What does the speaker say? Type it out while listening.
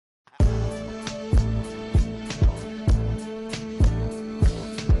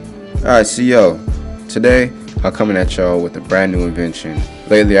Alright, so yo, today I'm coming at y'all with a brand new invention.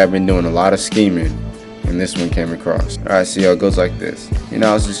 Lately I've been doing a lot of scheming, and this one came across. Alright, so yo, it goes like this.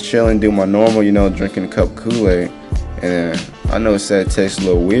 I was just chilling, doing my normal, drinking a cup of Kool-Aid, and then I noticed that it tastes a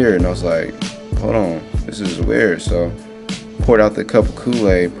little weird, and I was like, hold on, this is weird. So poured out the cup of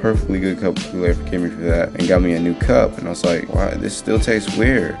Kool-Aid, perfectly good cup of Kool-Aid, forgive me for that, and got me a new cup. And I was like, why, this still tastes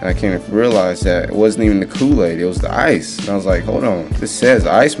weird. And I came to realize that it wasn't even the Kool-Aid, it was the ice. And I was like, hold on, this says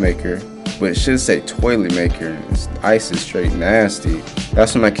ice maker, but it should say toilet maker. This ice is straight nasty.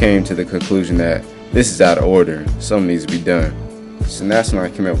 That's when I came to the conclusion that this is out of order. Something needs to be done. So that's when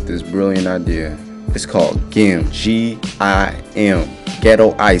I came up with this brilliant idea. It's called GIM, G-I-M,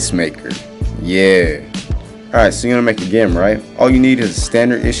 Ghetto Ice Maker. Yeah. Alright, so you're gonna make a GIM, right? All you need is a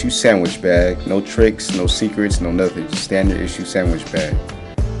standard issue sandwich bag. No tricks, no secrets, no nothing. Just standard issue sandwich bag.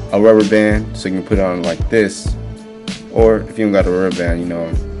 A rubber band, so you can put it on like this. Or if you don't got a rubber band,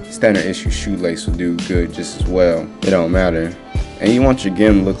 standard issue shoelace will do good just as well. It don't matter. And you want your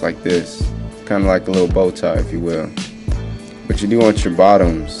GIM to look like this. Kind of like a little bow tie, if you will. But you do want your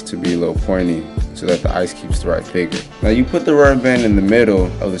bottoms to be a little pointy, so that the ice keeps the right figure. Now you put the rubber band in the middle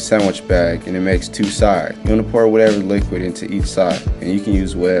of the sandwich bag, and it makes two sides. You want to pour whatever liquid into each side, and you can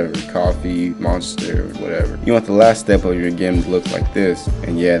use whatever, coffee, Monster, whatever. You want the last step of your GIM to look like this,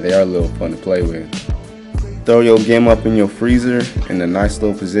 and yeah, they are a little fun to play with. Throw your GIM up in your freezer in a nice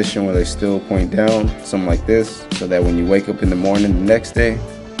little position where they still point down, something like this, so that when you wake up in the morning the next day,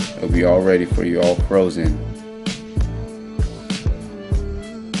 it'll be all ready for you, all frozen.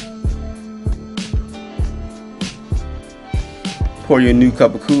 Pour your new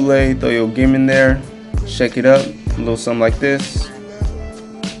cup of Kool-Aid, throw your GIM in there, shake it up, a little something like this.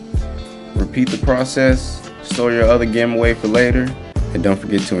 Repeat the process, store your other GIM away for later, and don't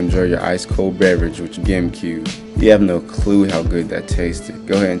forget to enjoy your ice cold beverage with your GIM cube. You have no clue how good that tasted.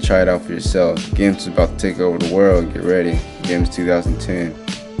 Go ahead and try it out for yourself. GIM's about to take over the world, get ready. GIM's 2010.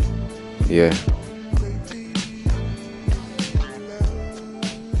 Yeah.